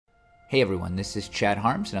Hey everyone, this is Chad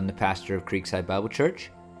Harms, and I'm the pastor of Creekside Bible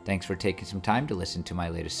Church. Thanks for taking some time to listen to my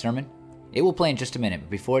latest sermon. It will play in just a minute, but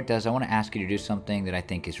before it does, I want to ask you to do something that I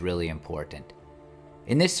think is really important.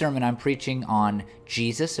 In this sermon, I'm preaching on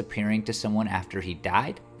Jesus appearing to someone after he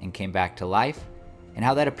died and came back to life, and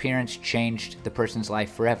how that appearance changed the person's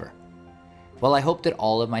life forever. While I hope that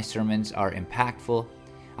all of my sermons are impactful,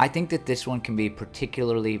 I think that this one can be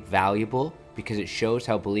particularly valuable because it shows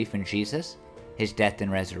how belief in Jesus, his death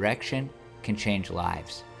and resurrection, can change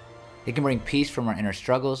lives. It can bring peace from our inner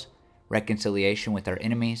struggles, reconciliation with our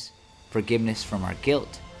enemies, forgiveness from our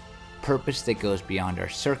guilt, purpose that goes beyond our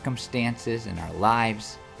circumstances and our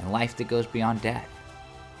lives, and life that goes beyond death.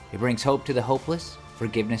 It brings hope to the hopeless,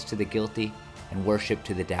 forgiveness to the guilty, and worship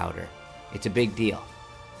to the doubter. It's a big deal.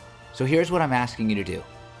 So here's what I'm asking you to do.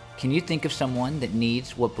 Can you think of someone that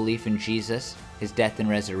needs what belief in Jesus, his death and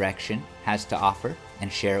resurrection, has to offer,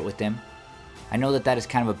 and share it with them? I know that is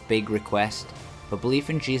kind of a big request, but belief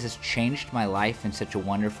in Jesus changed my life in such a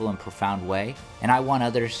wonderful and profound way, and I want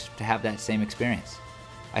others to have that same experience.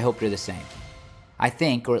 I hope you're the same. I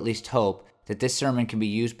think, or at least hope, that this sermon can be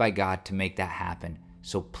used by God to make that happen,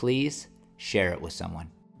 so please share it with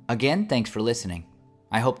someone. Again, thanks for listening.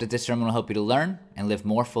 I hope that this sermon will help you to learn and live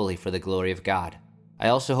more fully for the glory of God. I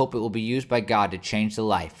also hope it will be used by God to change the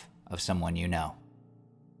life of someone you know.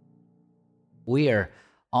 We are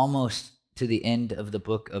almost to the end of the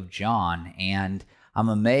book of John, and I'm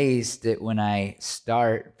amazed that when I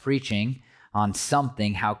start preaching on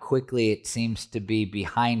something, how quickly it seems to be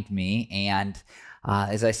behind me. And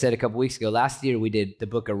as I said a couple weeks ago, last year we did the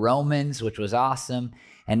book of Romans, which was awesome,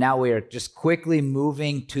 and now we are just quickly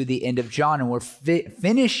moving to the end of John, and we're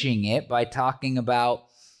finishing it by talking about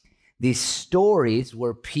these stories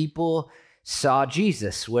where people saw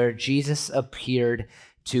Jesus, where Jesus appeared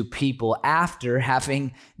to people after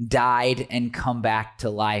having died and come back to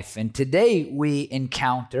life. And today we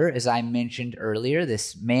encounter, as I mentioned earlier,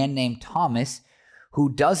 this man named Thomas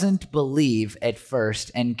who doesn't believe at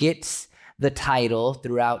first and gets the title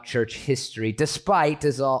throughout church history, despite,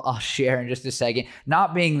 as I'll share in just a second,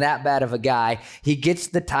 not being that bad of a guy. He gets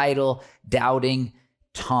the title Doubting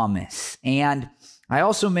Thomas. And I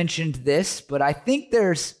also mentioned this, but I think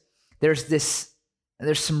there's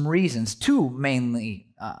some reasons, two main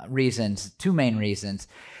reasons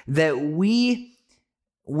that we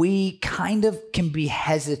kind of can be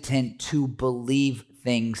hesitant to believe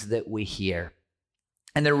things that we hear.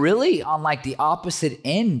 And they're really on like the opposite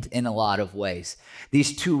end in a lot of ways.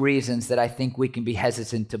 These two reasons that I think we can be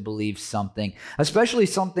hesitant to believe something, especially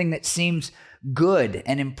something that seems good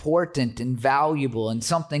and important and valuable and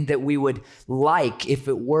something that we would like if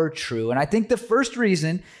it were true. And I think the first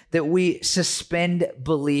reason that we suspend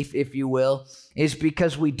belief, if you will, is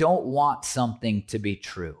because we don't want something to be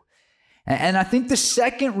true. And I think the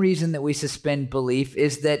second reason that we suspend belief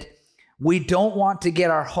is that we don't want to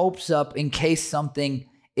get our hopes up in case something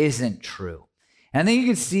isn't true. And I think you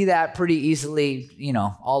can see that pretty easily,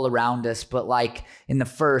 all around us. But like in the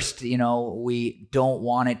first, we don't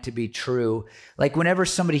want it to be true. Like whenever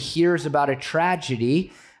somebody hears about a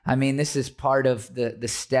tragedy, I mean, this is part of the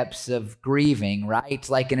steps of grieving, right?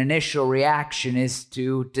 Like an initial reaction is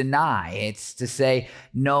to deny. It's to say,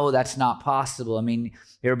 no, that's not possible. I mean,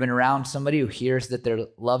 you ever been around somebody who hears that their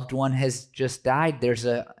loved one has just died? There's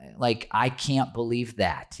I can't believe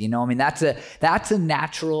that. That's a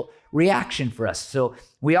natural reaction for us. So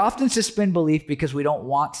we often suspend belief because we don't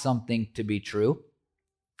want something to be true.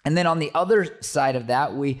 And then on the other side of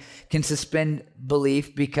that, we can suspend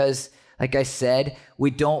belief because, like I said, we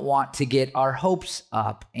don't want to get our hopes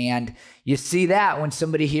up. And you see that when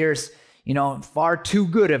somebody hears, far too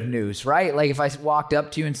good of news, right? Like if I walked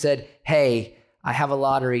up to you and said, hey, I have a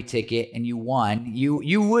lottery ticket and you won,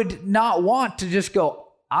 you would not want to just go,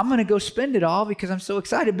 I'm going to go spend it all because I'm so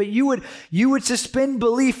excited. But you would suspend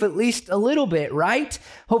belief at least a little bit, right?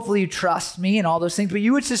 Hopefully you trust me and all those things, but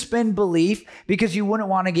you would suspend belief because you wouldn't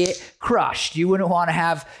want to get crushed. You wouldn't want to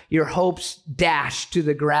have your hopes dashed to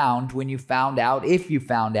the ground when you found out, if you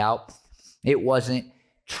found out it wasn't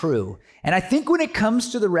true. And I think when it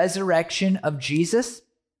comes to the resurrection of Jesus,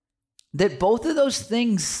 that both of those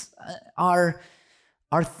things are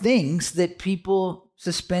things that people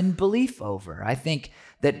suspend belief over. I think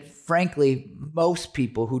that, frankly, most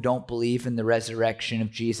people who don't believe in the resurrection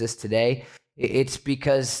of Jesus today, it's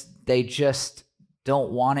because they just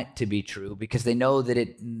don't want it to be true, because they know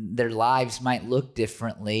that their lives might look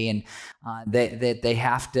differently, and that they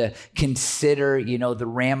have to consider, the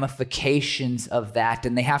ramifications of that,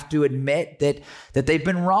 and they have to admit that they've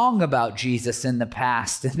been wrong about Jesus in the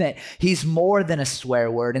past, and that he's more than a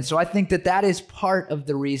swear word. And so I think that is part of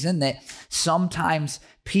the reason that sometimes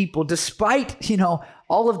people, despite,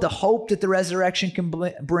 all of the hope that the resurrection can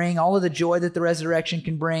bring, all of the joy that the resurrection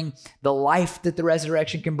can bring, the life that the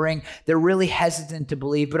resurrection can bring, they're really hesitant to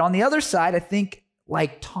believe. But on the other side, I think,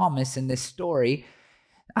 like Thomas in this story,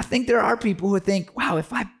 I think there are people who think, wow,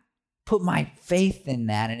 if I put my faith in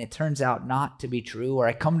that and it turns out not to be true, or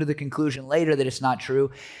I come to the conclusion later that it's not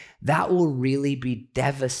true, that will really be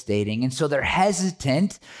devastating. And so they're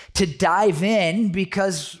hesitant to dive in,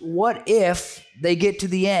 because what if they get to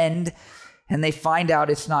the end and they find out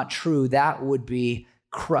it's not true? That would be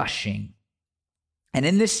crushing. And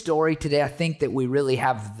in this story today, I think that we really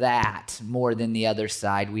have that more than the other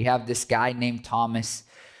side. We have this guy named Thomas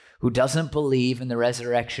who doesn't believe in the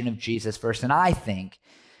resurrection of Jesus first. And I think,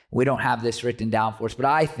 we don't have this written down for us, but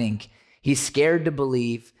I think he's scared to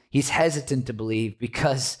believe. He's hesitant to believe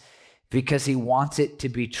because he wants it to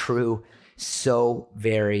be true so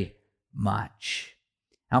very much.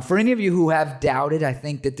 Now, for any of you who have doubted, I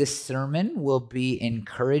think that this sermon will be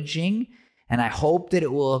encouraging, and I hope that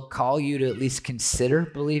it will call you to at least consider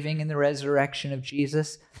believing in the resurrection of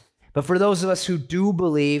Jesus. But for those of us who do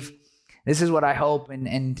believe, this is what I hope,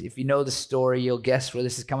 and if you know the story, you'll guess where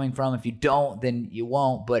this is coming from. If you don't, then you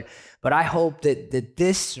won't. But I hope that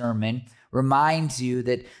this sermon reminds you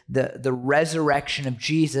that the resurrection of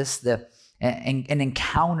Jesus, an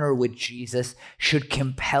encounter with Jesus, should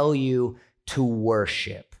compel you to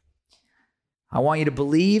worship. I want you to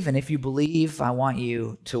believe, and if you believe, I want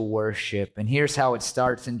you to worship. And here's how it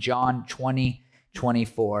starts in John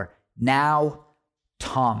 20:24. Now,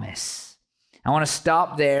 Thomas. I want to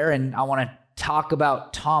stop there, and I want to talk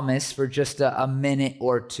about Thomas for just a minute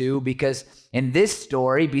or two, because in this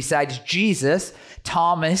story, besides Jesus,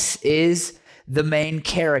 Thomas is the main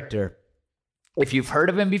character. If you've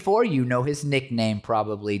heard of him before, you know his nickname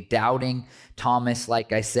probably, Doubting Thomas,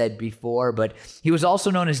 like I said before. But he was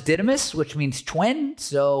also known as Didymus, which means twin.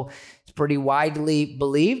 So it's pretty widely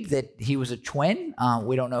believed that he was a twin.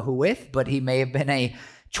 We don't know who with, but he may have been a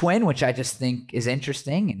twin, which I just think is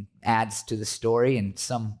interesting and adds to the story in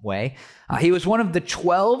some way. He was one of the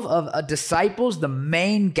 12 disciples, the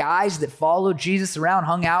main guys that followed Jesus around,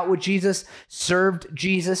 hung out with Jesus, served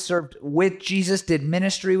with Jesus, did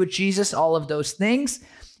ministry with Jesus, all of those things.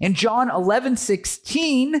 In John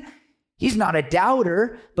 11:16, he's not a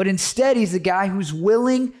doubter, but instead he's a guy who's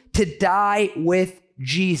willing to die with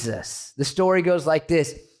Jesus. The story goes like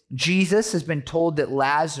this. Jesus has been told that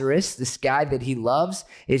Lazarus, this guy that he loves,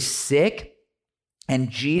 is sick. And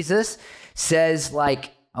Jesus says,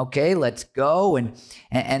 okay, let's go.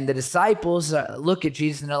 And the disciples look at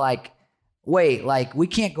Jesus and they're like, wait, we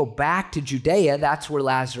can't go back to Judea. That's where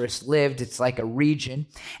Lazarus lived. It's like a region.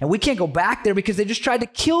 And we can't go back there because they just tried to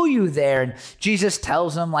kill you there. And Jesus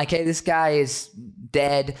tells them, hey, this guy is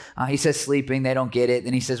dead. He says sleeping. They don't get it.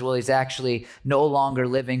 Then he says, well, he's actually no longer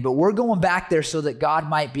living. But we're going back there so that God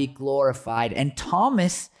might be glorified. And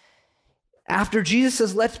Thomas, after Jesus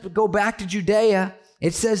says, let's go back to Judea,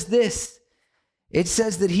 it says this. It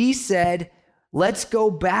says that he said, let's go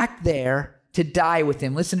back there to die with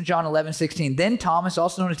him. Listen to John 11:16. Then Thomas,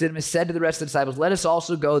 also known as Didymus, said to the rest of the disciples, let us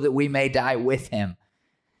also go that we may die with him.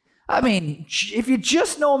 I mean, if you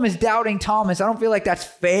just know him as Doubting Thomas, I don't feel like that's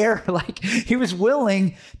fair. He was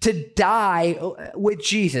willing to die with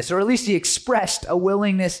Jesus, or at least he expressed a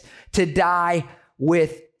willingness to die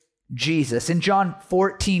with Jesus. In John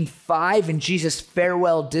 14:5, in Jesus'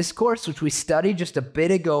 farewell discourse, which we studied just a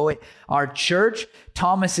bit ago at our church,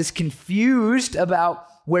 Thomas is confused about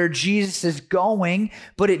where Jesus is going,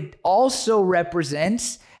 but it also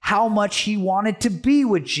represents how much he wanted to be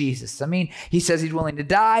with Jesus. I mean, he says he's willing to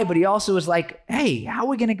die, but he also is like, hey, how are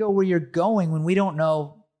we going to go where you're going when we don't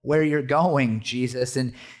know where you're going, Jesus?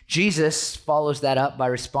 And Jesus follows that up by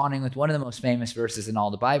responding with one of the most famous verses in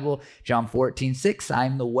all the Bible, John 14:6, I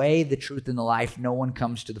am the way, the truth, and the life. No one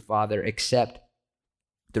comes to the Father except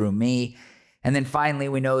through me. And then finally,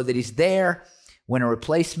 we know that he's there when a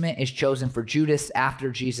replacement is chosen for Judas after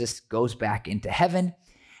Jesus goes back into heaven.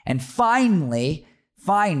 And finally,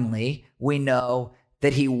 we know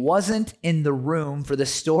that he wasn't in the room for the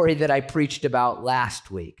story that I preached about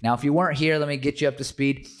last week. Now, if you weren't here, let me get you up to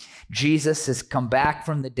speed. Jesus has come back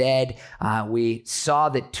from the dead. We saw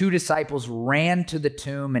that 2 disciples ran to the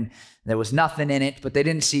tomb and there was nothing in it, but they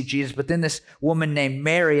didn't see Jesus. But then this woman named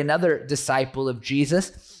Mary, another disciple of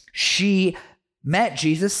Jesus, she met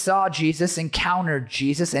Jesus, saw Jesus, encountered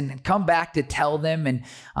Jesus, and had come back to tell them,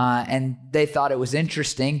 and they thought it was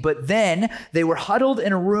interesting. But then they were huddled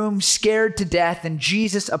in a room, scared to death, and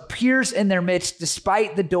Jesus appears in their midst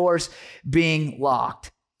despite the doors being locked.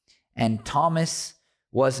 And Thomas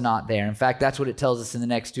was not there. In fact, that's what it tells us in the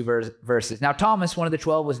next two verses. Now, Thomas, one of the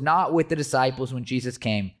 12, was not with the disciples when Jesus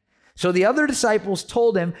came. So the other disciples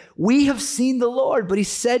told him, "We have seen the Lord." But he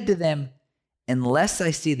said to them, "Unless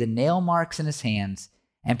I see the nail marks in his hands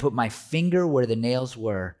and put my finger where the nails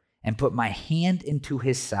were and put my hand into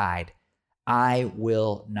his side, I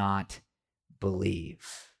will not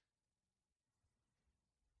believe."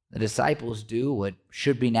 The disciples do what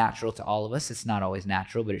should be natural to all of us. It's not always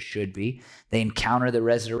natural, but it should be. They encounter the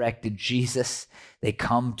resurrected Jesus. They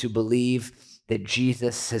come to believe that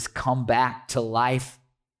Jesus has come back to life.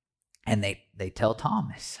 And they tell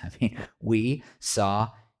Thomas, we saw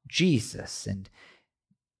Jesus. And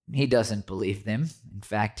he doesn't believe them. In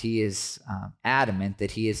fact, he is adamant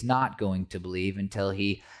that he is not going to believe until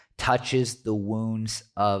he touches the wounds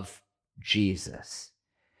of Jesus.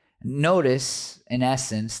 Notice, in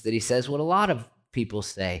essence, that he says what a lot of people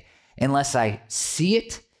say: unless I see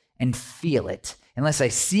it and feel it, unless I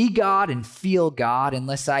see God and feel God,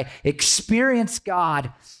 unless I experience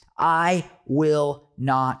God, I will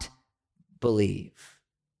not believe.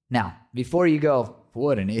 Now, before you go,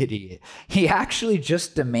 what an idiot, he actually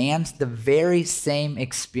just demands the very same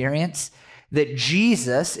experience that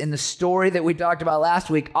Jesus, in the story that we talked about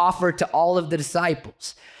last week, offered to all of the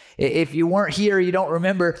disciples. If you weren't here, you don't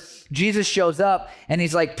remember, Jesus shows up and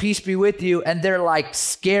he's like, "Peace be with you." And they're like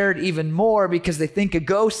scared even more because they think a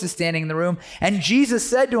ghost is standing in the room. And Jesus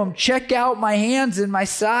said to him, "Check out my hands and my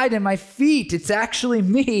side and my feet. It's actually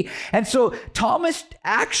me." And so Thomas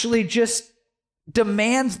actually just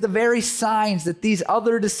demands the very signs that these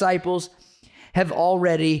other disciples have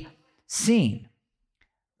already seen.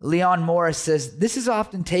 Leon Morris says, this is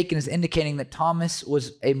often taken as indicating that Thomas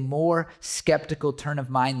was a more skeptical turn of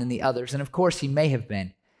mind than the others. And of course, he may have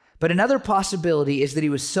been. But another possibility is that he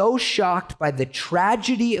was so shocked by the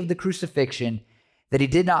tragedy of the crucifixion that he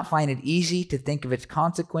did not find it easy to think of its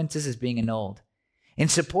consequences as being annulled. In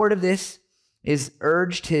support of this is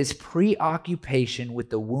urged his preoccupation with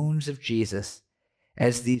the wounds of Jesus,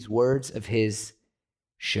 as these words of his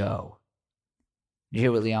show. Did you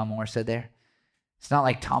hear what Leon Morris said there? It's not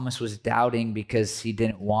like Thomas was doubting because he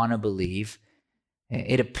didn't want to believe.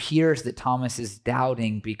 It appears that Thomas is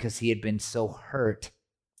doubting because he had been so hurt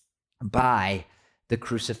by the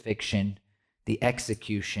crucifixion, the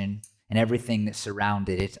execution, and everything that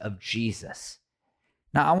surrounded it of Jesus.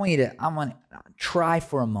 Now, I want to try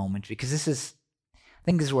for a moment, because I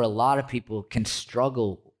think this is where a lot of people can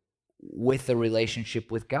struggle with a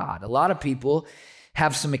relationship with God. A lot of people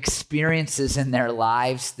have some experiences in their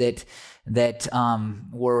lives that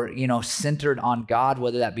were centered on God,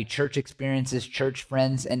 whether that be church experiences, church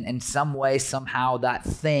friends, and in some way, somehow that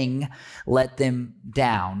thing let them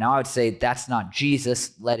down. Now, I would say that's not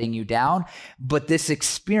Jesus letting you down, but this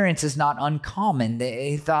experience is not uncommon.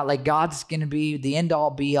 They thought like God's going to be the end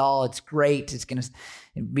all be all. It's great. It's going to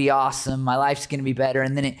be awesome. My life's going to be better.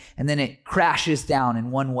 And then it crashes down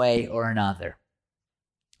in one way or another.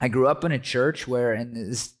 I grew up in a church where, and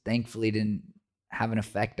this thankfully didn't have an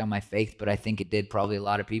effect on my faith, but I think it did probably a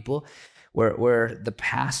lot of people, where the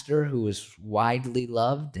pastor, who was widely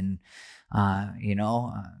loved and,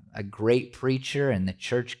 a great preacher, and the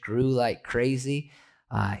church grew like crazy,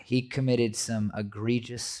 he committed some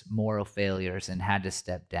egregious moral failures and had to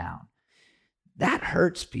step down. That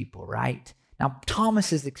hurts people, right? Now,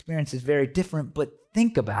 Thomas's experience is very different, but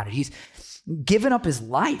think about it. He's given up his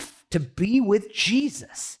life to be with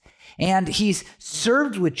Jesus. And he's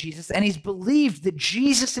served with Jesus, and he's believed that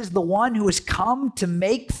Jesus is the one who has come to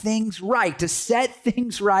make things right, to set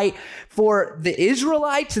things right for the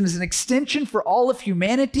Israelites, and as an extension for all of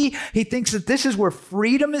humanity. He thinks that this is where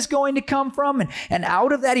freedom is going to come from, and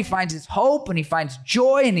out of that he finds his hope, and he finds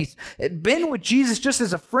joy, and he's been with Jesus just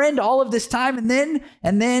as a friend all of this time, and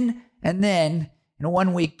then, in a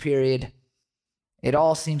 1 week period, it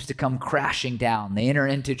all seems to come crashing down. They enter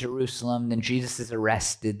into Jerusalem, then Jesus is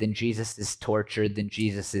arrested, then Jesus is tortured, then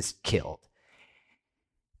Jesus is killed.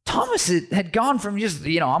 Thomas had gone from just,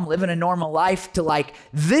 I'm living a normal life to like,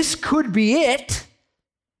 this could be it,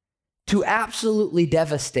 to absolutely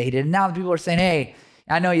devastated. And now the people are saying, hey,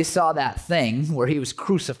 I know you saw that thing where he was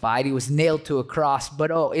crucified, he was nailed to a cross,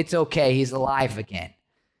 but it's okay, he's alive again.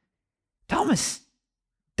 Thomas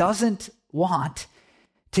doesn't want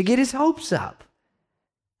to get his hopes up.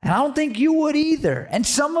 And I don't think you would either. And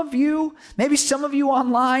some of you, maybe some of you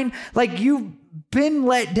online, like you've been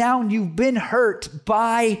let down, you've been hurt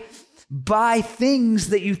by things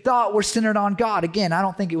that you thought were centered on God. Again, I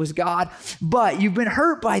don't think it was God, but you've been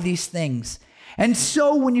hurt by these things. And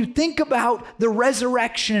so when you think about the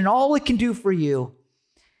resurrection and all it can do for you,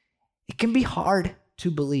 it can be hard to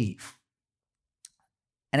believe.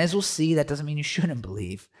 And as we'll see, that doesn't mean you shouldn't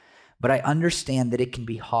believe, but I understand that it can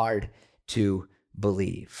be hard to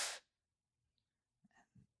believe.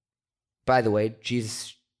 By the way,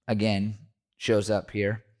 Jesus, again, shows up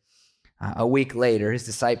here. A week later, his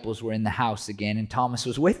disciples were in the house again, and Thomas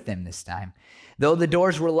was with them this time. Though the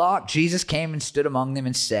doors were locked, Jesus came and stood among them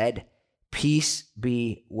and said, "Peace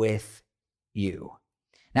be with you."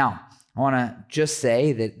 Now, I want to just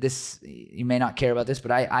say that this, you may not care about this,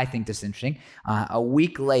 but I think this is interesting. A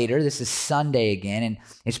week later, this is Sunday again, and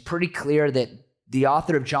it's pretty clear that the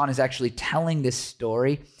author of John is actually telling this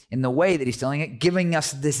story in the way that he's telling it, giving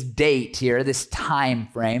us this date here, this time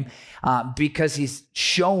frame, because he's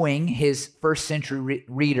showing his first century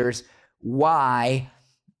readers why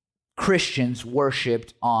Christians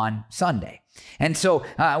worshiped on Sunday. And so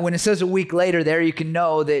when it says a week later there, you can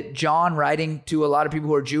know that John, writing to a lot of people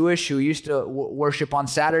who are Jewish, who used to worship on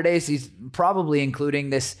Saturdays, he's probably including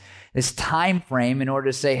this time frame in order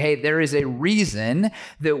to say, hey, there is a reason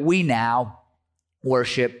that we now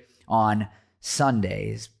worship on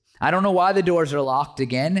Sundays. I don't know why the doors are locked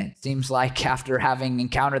again. It seems like after having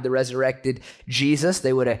encountered the resurrected Jesus,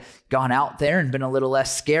 they would have gone out there and been a little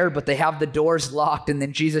less scared, but they have the doors locked, and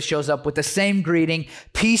then Jesus shows up with the same greeting,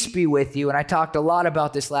 "Peace be with you." And I talked a lot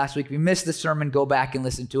about this last week. If you missed the sermon, go back and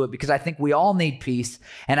listen to it, because I think we all need peace,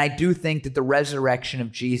 and I do think that the resurrection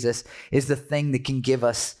of Jesus is the thing that can give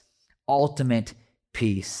us ultimate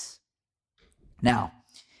peace. Now,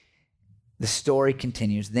 the story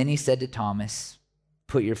continues. Then he said to Thomas,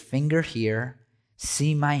 "Put your finger here,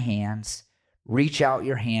 see my hands, reach out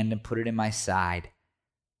your hand and put it in my side.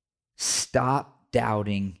 Stop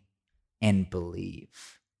doubting and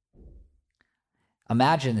believe."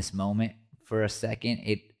 Imagine this moment for a second.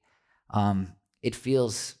 It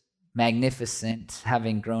feels magnificent,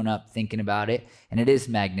 having grown up thinking about it, and it is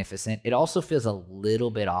magnificent. It also feels a little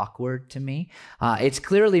bit awkward to me. It's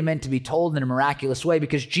clearly meant to be told in a miraculous way,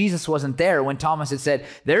 because Jesus wasn't there when Thomas had said,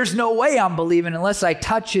 "There's no way I'm believing unless I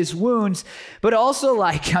touch his wounds." But also,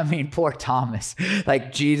 poor Thomas.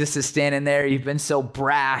 Jesus is standing there, "You've been so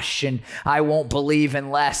brash, and I won't believe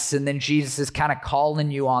unless," and then Jesus is kind of calling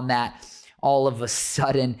you on that all of a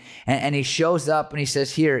sudden. And he shows up and he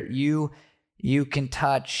says, "Here, you can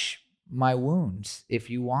touch my wounds if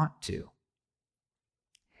you want to."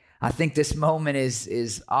 I think this moment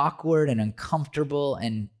is awkward and uncomfortable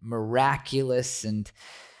and miraculous and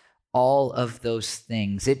all of those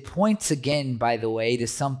things. It points again, by the way, to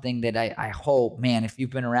something that I hope, man, if you've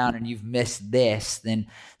been around and you've missed this, then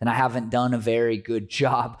I haven't done a very good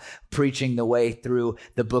job preaching the way through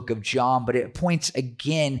the book of John. But it points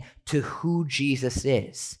again to who Jesus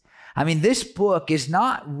is. I mean, this book is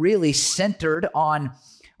not really centered on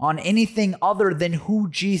anything other than who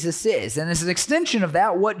Jesus is. And as an extension of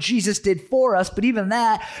that, what Jesus did for us, but even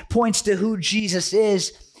that points to who Jesus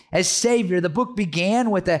is as Savior. The book began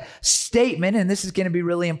with a statement, and this is going to be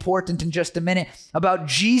really important in just a minute, about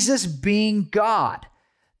Jesus being God.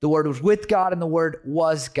 The Word was with God, and the Word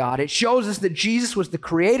was God. It shows us that Jesus was the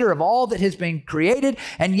creator of all that has been created,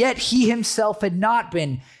 and yet he himself had not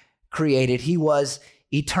been created. He was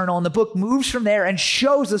eternal. And the book moves from there and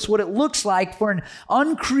shows us what it looks like for an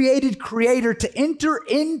uncreated creator to enter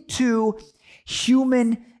into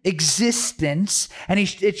human existence. And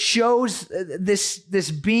it shows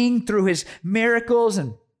this being through his miracles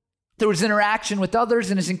and through his interaction with others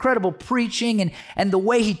and his incredible preaching and the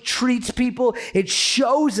way he treats people. It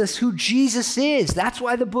shows us who Jesus is. That's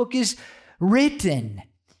why the book is written.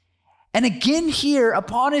 And again here,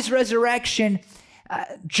 upon his resurrection,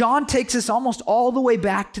 John takes us almost all the way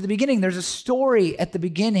back to the beginning. There's a story at the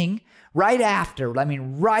beginning, right after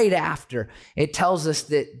it tells us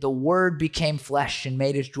that the Word became flesh and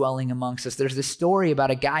made his dwelling amongst us. There's this story about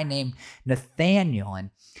a guy named Nathaniel,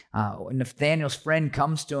 and Nathaniel's friend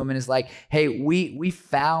comes to him and is like, "Hey, we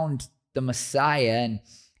found the Messiah,"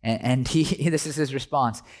 and he this is his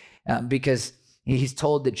response, because he's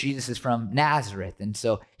told that Jesus is from Nazareth, and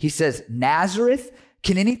so he says, "Nazareth?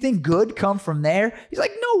 Can anything good come from there?" He's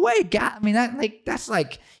like, "No way, God. I mean, that's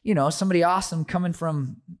like, somebody awesome coming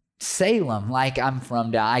from Salem.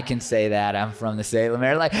 I can say that I'm from the Salem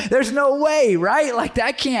area. There's no way, right?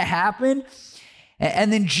 That can't happen."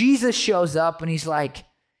 And then Jesus shows up and he's like,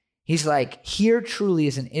 "Here truly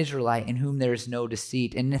is an Israelite in whom there is no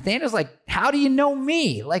deceit." And Nathanael's like, "How do you know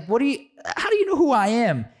me? How do you know who I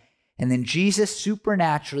am?" And then Jesus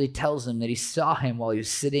supernaturally tells him that he saw him while he was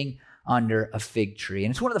sitting under a fig tree.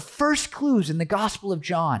 And it's one of the first clues in the Gospel of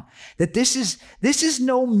John that this is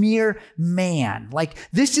no mere man.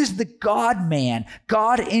 This is the God-man.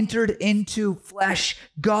 God entered into flesh,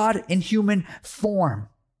 God in human form.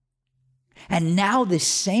 And now this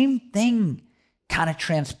same thing kind of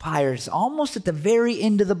transpires almost at the very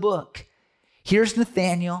end of the book. Here's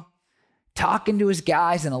Nathanael talking to his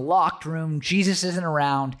guys in a locked room. Jesus isn't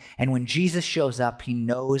around. And when Jesus shows up, he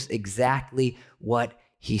knows exactly what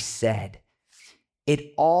he said.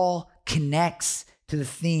 It all connects to the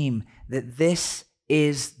theme that this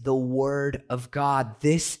is the Word of God.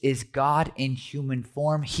 This is God in human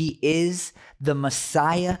form. He is the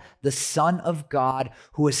Messiah, the Son of God,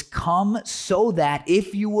 who has come so that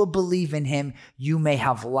if you will believe in him, you may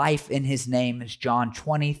have life in his name, as John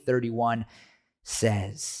 20:31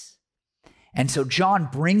 says. And so John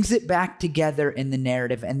brings it back together in the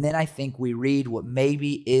narrative, and then I think we read what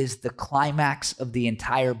maybe is the climax of the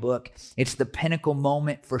entire book. It's the pinnacle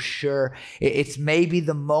moment for sure. It's maybe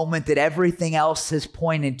the moment that everything else has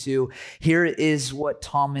pointed to. Here is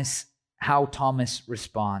how Thomas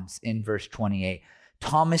responds in verse 28.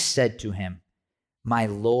 Thomas said to him, "My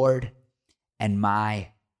Lord and my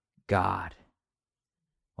God."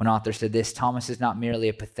 One author said this: Thomas is not merely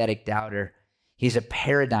a pathetic doubter. He's a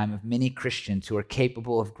paradigm of many Christians who are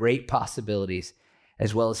capable of great possibilities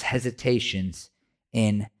as well as hesitations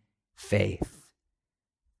in faith.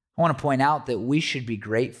 I want to point out that we should be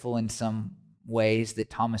grateful in some ways that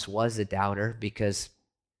Thomas was a doubter because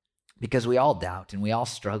we all doubt and we all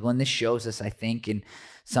struggle. And this shows us, I think, in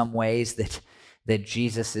some ways that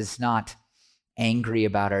Jesus is not angry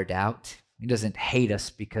about our doubt. He doesn't hate us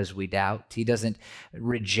because we doubt. He doesn't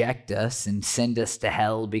reject us and send us to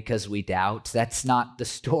hell because we doubt. That's not the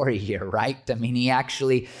story here, right? I mean, he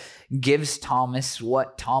actually gives Thomas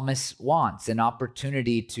what Thomas wants, an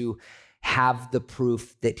opportunity to have the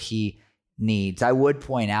proof that he needs. I would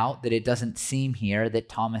point out that it doesn't seem here that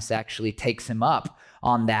Thomas actually takes him up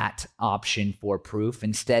on that option for proof.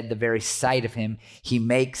 Instead, the very sight of him, he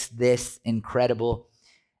makes this incredible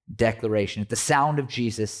declaration. At the sound of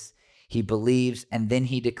Jesus, he believes, and then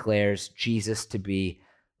he declares Jesus to be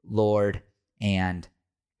Lord and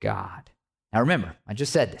God. Now remember, I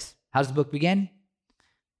just said this. How does the book begin?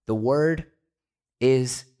 The Word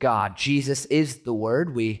is God. Jesus is the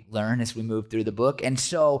Word, we learn as we move through the book. And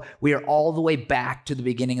so we are all the way back to the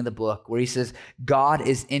beginning of the book where he says, God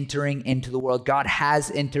is entering into the world. God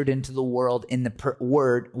has entered into the world in the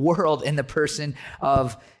world in the person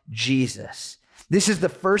of Jesus. This is the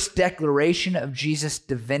first declaration of Jesus'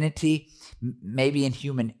 divinity, maybe in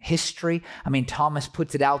human history. I mean, Thomas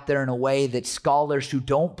puts it out there in a way that scholars who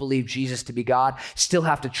don't believe Jesus to be God still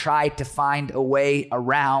have to try to find a way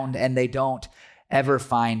around, and they don't ever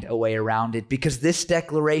find a way around it because this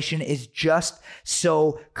declaration is just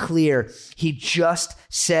so clear. He just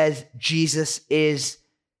says Jesus is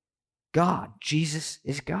God. Jesus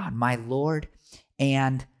is God, my Lord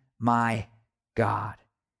and my God.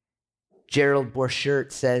 Gerald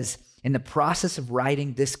Borchert says, in the process of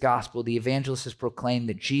writing this gospel, the evangelist has proclaimed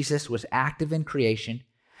that Jesus was active in creation,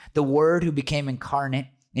 the Word who became incarnate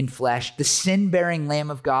in flesh, the sin-bearing Lamb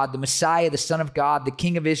of God, the Messiah, the Son of God, the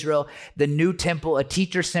King of Israel, the new temple, a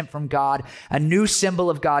teacher sent from God, a new symbol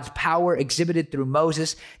of God's power exhibited through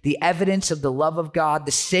Moses, the evidence of the love of God,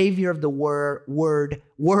 the Savior of the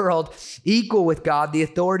world, equal with God, the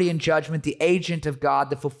authority and judgment, the agent of God,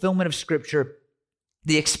 the fulfillment of Scripture,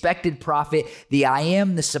 the expected prophet, the I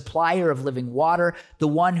am, the supplier of living water, the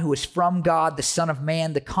one who is from God, the Son of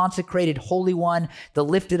Man, the consecrated Holy One, the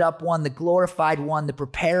lifted up one, the glorified one, the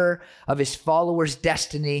preparer of his followers'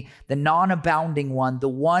 destiny, the non-abounding one, the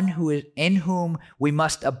one who is in whom we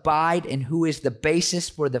must abide and who is the basis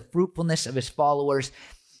for the fruitfulness of his followers,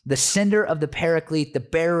 the sender of the Paraclete, the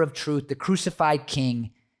bearer of truth, the crucified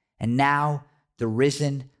King, and now the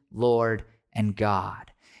risen Lord and God.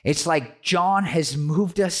 It's like John has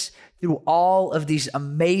moved us through all of these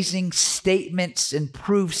amazing statements and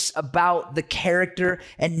proofs about the character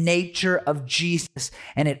and nature of Jesus,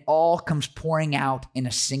 and it all comes pouring out in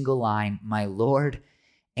a single line, my Lord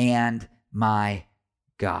and my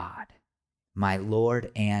God. My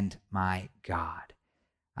Lord and my God.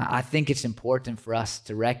 I think it's important for us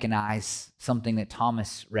to recognize something that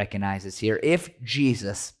Thomas recognizes here. If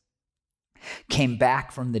Jesus came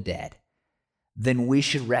back from the dead, then we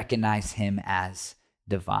should recognize him as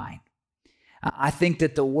divine. I think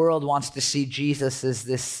that the world wants to see Jesus as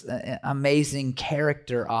this amazing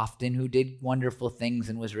character often who did wonderful things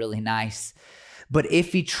and was really nice. But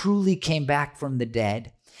if he truly came back from the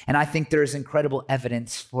dead, and I think there's incredible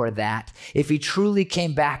evidence for that. If he truly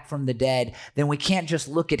came back from the dead, then we can't just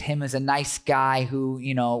look at him as a nice guy who,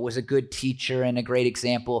 was a good teacher and a great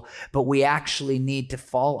example, but we actually need to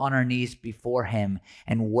fall on our knees before him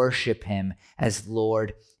and worship him as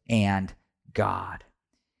Lord and God.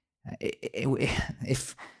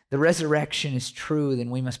 If the resurrection is true, then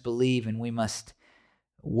we must believe and we must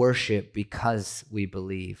worship because we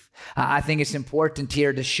believe. I think it's important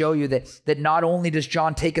here to show you that not only does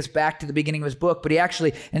John take us back to the beginning of his book, but he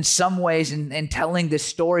actually, in some ways, in telling this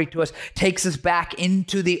story to us, takes us back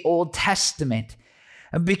into the Old Testament.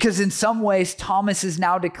 Because in some ways, Thomas is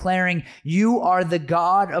now declaring, you are the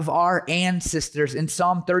God of our ancestors. In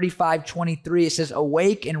Psalm 35:23, it says,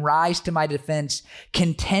 awake and rise to my defense.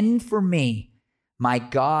 Contend for me, my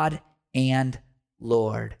God and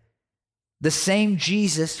Lord. The same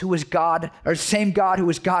Jesus who was God, or same God who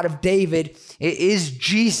was God of David, is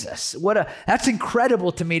Jesus. That's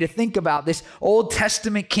incredible to me to think about. This Old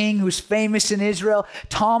Testament king who's famous in Israel.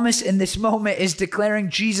 Thomas in this moment is declaring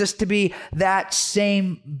Jesus to be that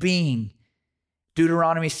same being.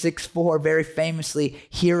 Deuteronomy 6:4 very famously,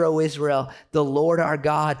 hear, O Israel, the Lord our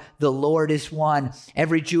God, the Lord is one.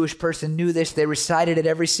 Every Jewish person knew this. They recited it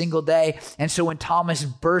every single day. And so when Thomas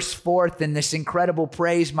bursts forth in this incredible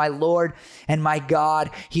praise, my Lord and my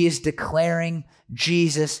God, he is declaring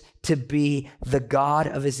Jesus to be the God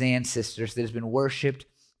of his ancestors that has been worshiped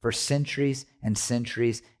for centuries and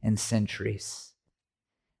centuries and centuries.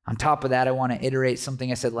 On top of that, I want to iterate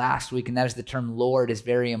something I said last week, and that is the term Lord is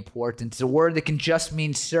very important. It's a word that can just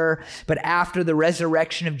mean sir, but after the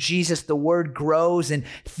resurrection of Jesus, the word grows in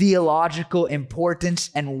theological importance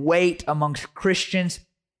and weight amongst Christians.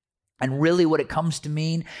 And really what it comes to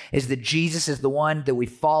mean is that Jesus is the one that we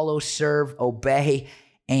follow, serve, obey,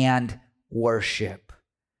 and worship.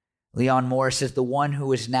 Leon Morris says, the one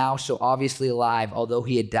who is now so obviously alive, although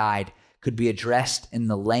he had died, could be addressed in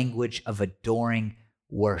the language of adoring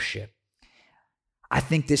worship. I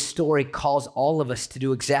think this story calls all of us to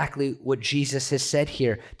do exactly what Jesus has said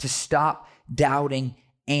here, to stop doubting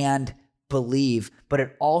and believe. But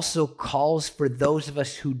it also calls for those of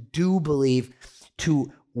us who do believe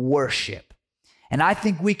to worship. And I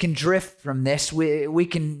think we can drift from this. We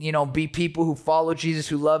can, be people who follow Jesus,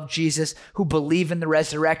 who love Jesus, who believe in the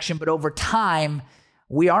resurrection, but over time,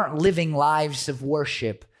 we aren't living lives of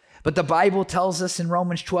worship. But the Bible tells us in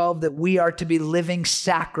Romans 12 that we are to be living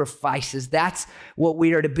sacrifices. That's what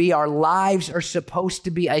we are to be. Our lives are supposed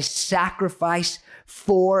to be a sacrifice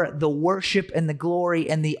for the worship and the glory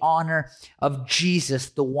and the honor of Jesus,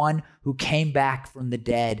 the one who came back from the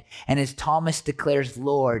dead. And as Thomas declares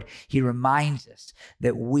Lord, he reminds us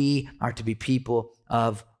that we are to be people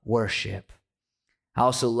of worship. I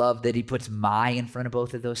also love that he puts my in front of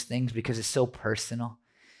both of those things because it's so personal.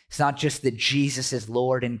 It's not just that Jesus is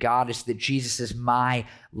Lord and God, it's that Jesus is my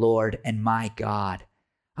Lord and my God.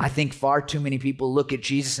 I think far too many people look at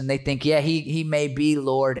Jesus and they think, yeah, he may be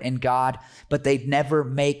Lord and God, but they'd never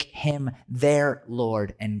make him their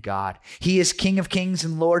Lord and God. He is King of Kings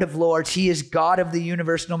and Lord of Lords. He is God of the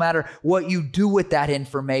universe, no matter what you do with that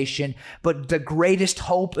information. But the greatest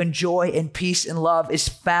hope and joy and peace and love is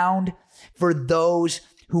found for those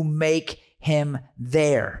who make him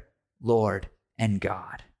their Lord and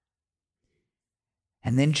God.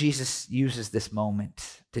 And then Jesus uses this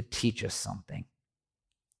moment to teach us something.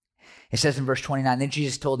 It says in verse 29, then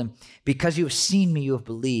Jesus told him, because you have seen me, you have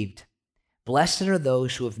believed. Blessed are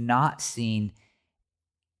those who have not seen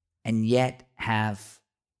and yet have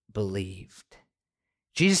believed.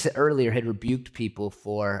 Jesus earlier had rebuked people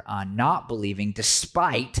for not believing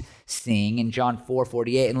despite seeing. In John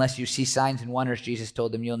 4:48, unless you see signs and wonders, Jesus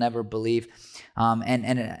told them, you'll never believe.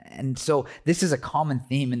 And so this is a common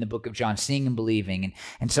theme in the book of John, seeing and believing.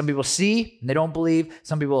 And some people see and they don't believe.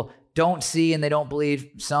 Some people don't see and they don't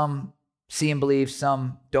believe. Some see and believe.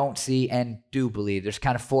 Some don't see and do believe. There's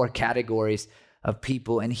kind of four categories of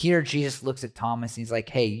people. And here Jesus looks at Thomas and he's like,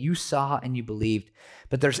 hey, you saw and you believed,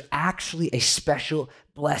 but there's actually a special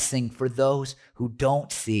blessing for those who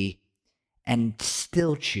don't see and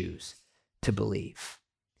still choose to believe.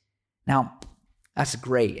 Now, that's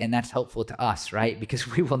great and that's helpful to us, right? Because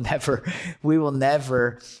we will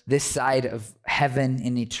never this side of heaven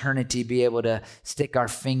in eternity be able to stick our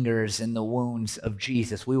fingers in the wounds of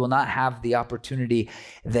Jesus. We will not have the opportunity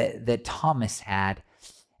that Thomas had.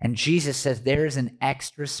 And Jesus says there is an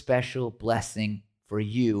extra special blessing for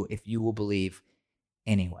you if you will believe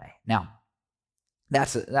anyway. Now,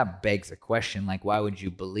 that begs a question, like, why would you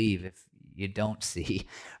believe if you don't see,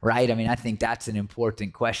 right? I mean, I think that's an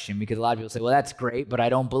important question because a lot of people say, well, that's great, but I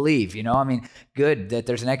don't believe, I mean, good that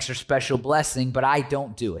there's an extra special blessing, but I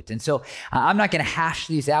don't do it. And so I'm not going to hash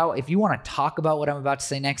these out. If you want to talk about what I'm about to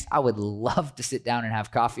say next, I would love to sit down and have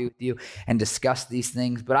coffee with you and discuss these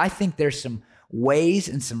things. But I think there's some ways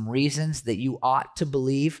and some reasons that you ought to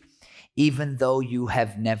believe even though you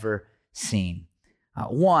have never seen.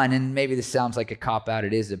 One, and maybe this sounds like a cop-out,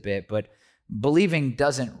 it is a bit, but believing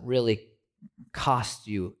doesn't really cost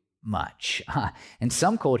you much. In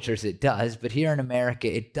some cultures it does, but here in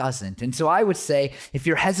America it doesn't. And so I would say if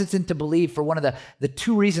you're hesitant to believe for one of the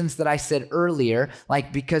two reasons that I said earlier,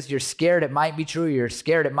 like because you're scared it might be true, you're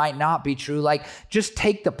scared it might not be true, like just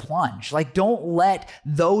take the plunge. Like don't let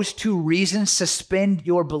those two reasons suspend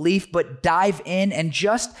your belief, but dive in and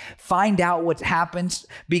just find out what happens.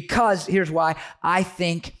 Because here's why. I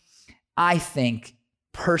think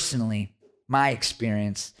personally, my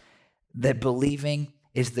experience, that believing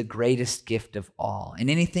is the greatest gift of all. And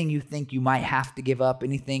anything you think you might have to give up,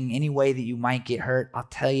 any way that you might get hurt, I'll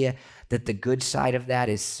tell you that the good side of that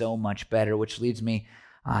is so much better, which leads me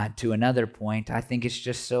to another point. I think it's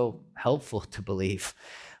just so helpful to believe.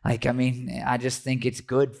 I just think it's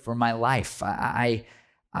good for my life. I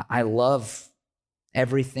love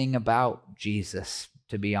everything about Jesus,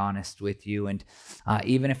 to be honest with you. And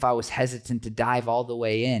even if I was hesitant to dive all the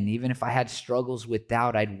way in, even if I had struggles with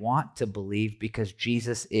doubt, I'd want to believe because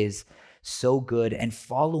Jesus is so good and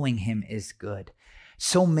following him is good.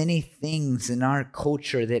 So many things in our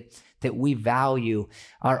culture that we value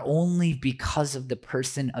are only because of the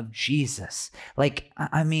person of Jesus.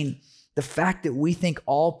 The fact that we think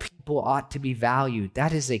all people ought to be valued,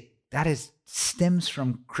 that stems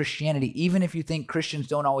from Christianity. Even if you think Christians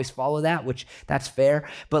don't always follow that, which that's fair,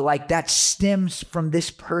 but that stems from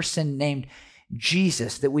this person named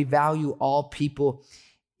Jesus, that we value all people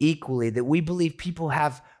equally, that we believe people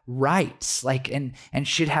have rights, and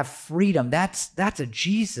should have freedom. That's a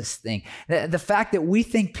Jesus thing. The fact that we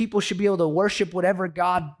think people should be able to worship whatever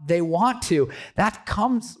God they want to, that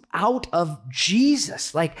comes out of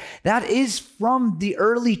Jesus. That is from the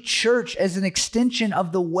early church as an extension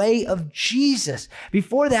of the way of Jesus.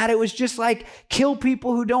 Before that, it was just kill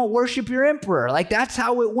people who don't worship your emperor. That's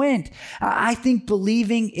how it went. I think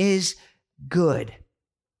believing is good.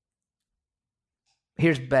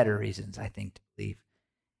 Here's better reasons, I think, to believe.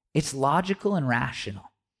 It's logical and rational.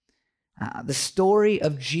 The story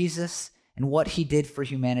of Jesus and what he did for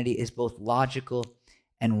humanity is both logical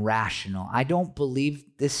and rational. I don't believe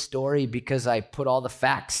this story because I put all the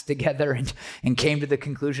facts together and came to the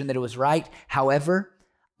conclusion that it was right. However,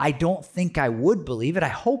 I don't think I would believe it. I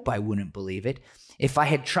hope I wouldn't believe it if I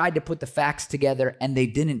had tried to put the facts together and they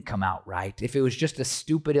didn't come out right. If it was just a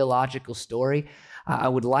stupid, illogical story, I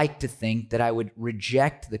would like to think that I would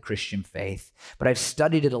reject the Christian faith, but I've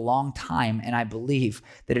studied it a long time, and I believe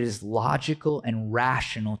that it is logical and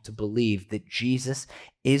rational to believe that Jesus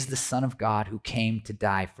is the Son of God who came to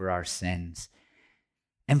die for our sins.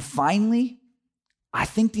 And finally, I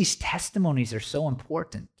think these testimonies are so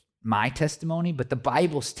important. My testimony, but the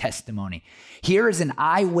Bible's testimony. Here is an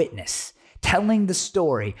eyewitness telling the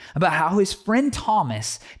story about how his friend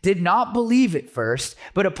Thomas did not believe at first,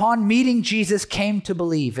 but upon meeting Jesus came to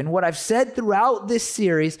believe. And what I've said throughout this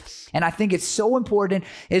series, and I think it's so important,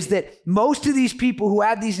 is that most of these people who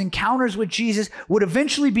had these encounters with Jesus would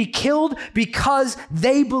eventually be killed because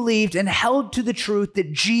they believed and held to the truth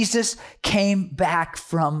that Jesus came back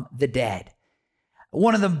from the dead.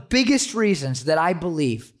 One of the biggest reasons that I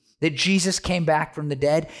believe that Jesus came back from the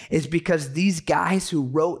dead is because these guys who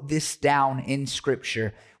wrote this down in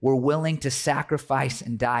Scripture were willing to sacrifice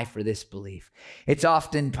and die for this belief. It's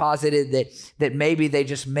often posited that maybe they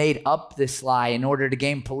just made up this lie in order to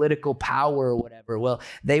gain political power or whatever. Well,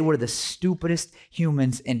 they were the stupidest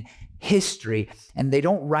humans in history, and they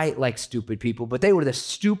don't write like stupid people, but they were the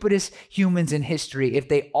stupidest humans in history if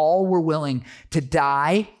they all were willing to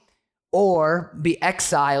die or be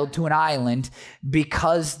exiled to an island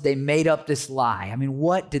because they made up this lie.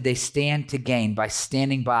 What did they stand to gain by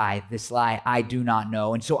standing by this lie? I do not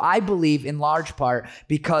know. And so I believe in large part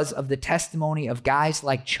because of the testimony of guys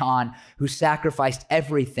like John who sacrificed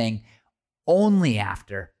everything only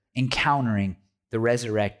after encountering the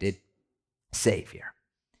resurrected Savior.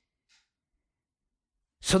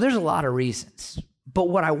 So there's a lot of reasons. But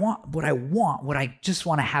what I just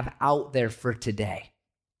want to have out there for today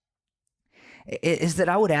is that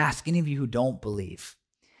I would ask any of you who don't believe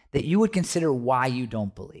that you would consider why you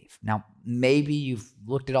don't believe. Now, maybe you've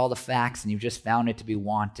looked at all the facts and you've just found it to be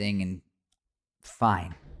wanting, and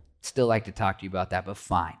fine. Still like to talk to you about that, but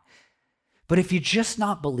fine. But if you're just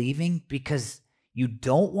not believing because you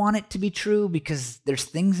don't want it to be true, because there's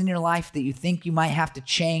things in your life that you think you might have to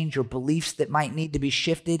change or beliefs that might need to be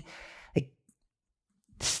shifted,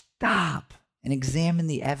 stop and examine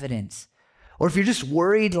the evidence. Or if you're just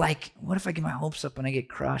worried, what if I get my hopes up and I get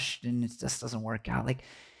crushed and it just doesn't work out?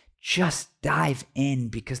 Just dive in,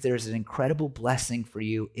 because there's an incredible blessing for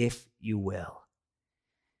you if you will.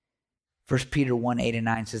 1 Peter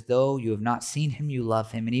 1:8-9 says, though you have not seen him, you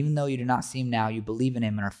love him. And even though you do not see him now, you believe in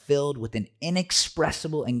him and are filled with an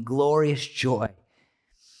inexpressible and glorious joy.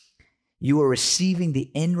 You are receiving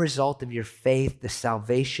the end result of your faith, the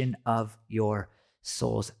salvation of your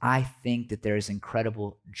souls. I think that there is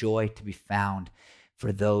incredible joy to be found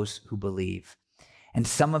for those who believe. And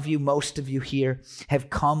some of you, most of you here,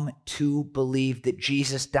 have come to believe that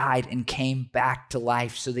Jesus died and came back to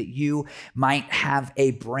life so that you might have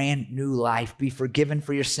a brand new life, be forgiven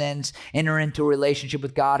for your sins, enter into a relationship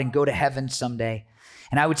with God, and go to heaven someday.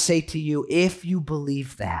 And I would say to you, if you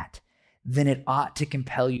believe that, then it ought to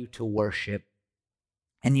compel you to worship.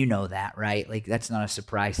 And you know that, right? Like, that's not a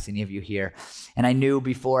surprise to any of you here. And I knew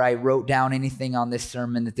before I wrote down anything on this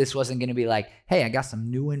sermon that this wasn't going to be like, hey, I got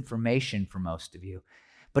some new information for most of you.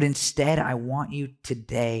 But instead, I want you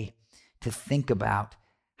today to think about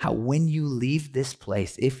how when you leave this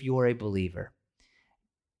place, if you're a believer,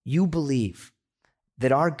 you believe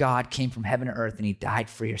that our God came from heaven to earth and he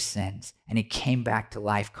died for your sins and he came back to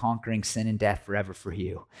life, conquering sin and death forever for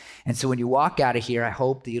you. And so when you walk out of here, I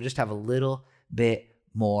hope that you'll just have a little bit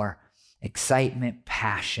more excitement,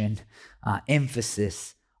 passion,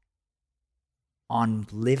 emphasis on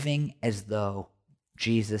living as though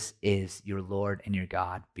Jesus is your Lord and your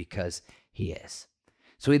God, because he is.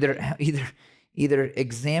 So either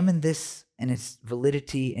examine this and its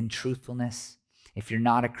validity and truthfulness if you're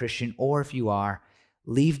not a Christian, or if you are,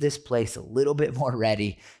 leave this place a little bit more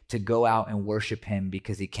ready to go out and worship him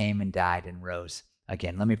because he came and died and rose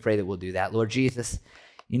again. Let me pray that we'll do that. Lord Jesus,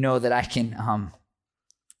 you know that I can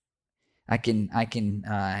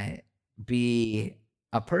be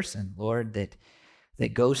a person, Lord,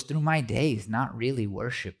 that goes through my days not really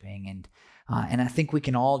worshiping, and I think we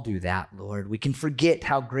can all do that, Lord. We can forget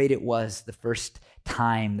how great it was the first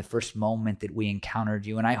time, the first moment that we encountered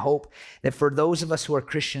you. And I hope that for those of us who are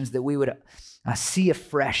Christians, that we would see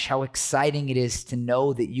afresh how exciting it is to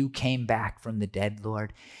know that you came back from the dead,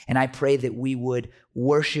 Lord. And I pray that we would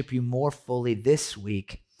worship you more fully this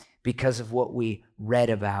week because of what we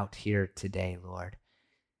read about here today, Lord.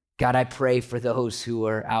 God, I pray for those who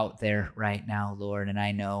are out there right now, Lord, and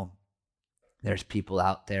I know there's people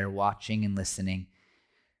out there watching and listening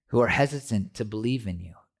who are hesitant to believe in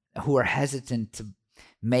you, who are hesitant to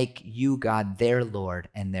make you, God, their Lord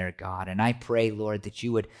and their God. And I pray, Lord, that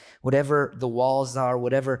you would, whatever the walls are,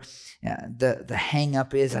 whatever the hang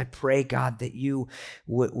up is, I pray, God, that you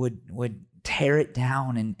would tear it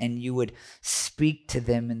down and you would speak to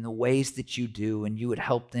them in the ways that you do, and you would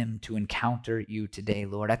help them to encounter you today,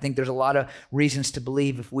 Lord. I think there's a lot of reasons to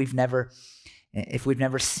believe if we've never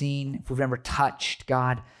seen, if we've never touched,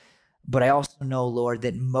 God. But I also know, Lord,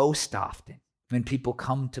 that most often when people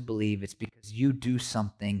come to believe, it's because you do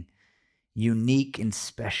something unique and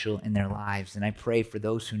special in their lives. And I pray for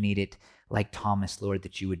those who need it, like Thomas, Lord,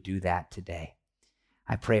 that you would do that today.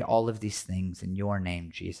 I pray all of these things in your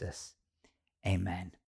name, Jesus. Amen.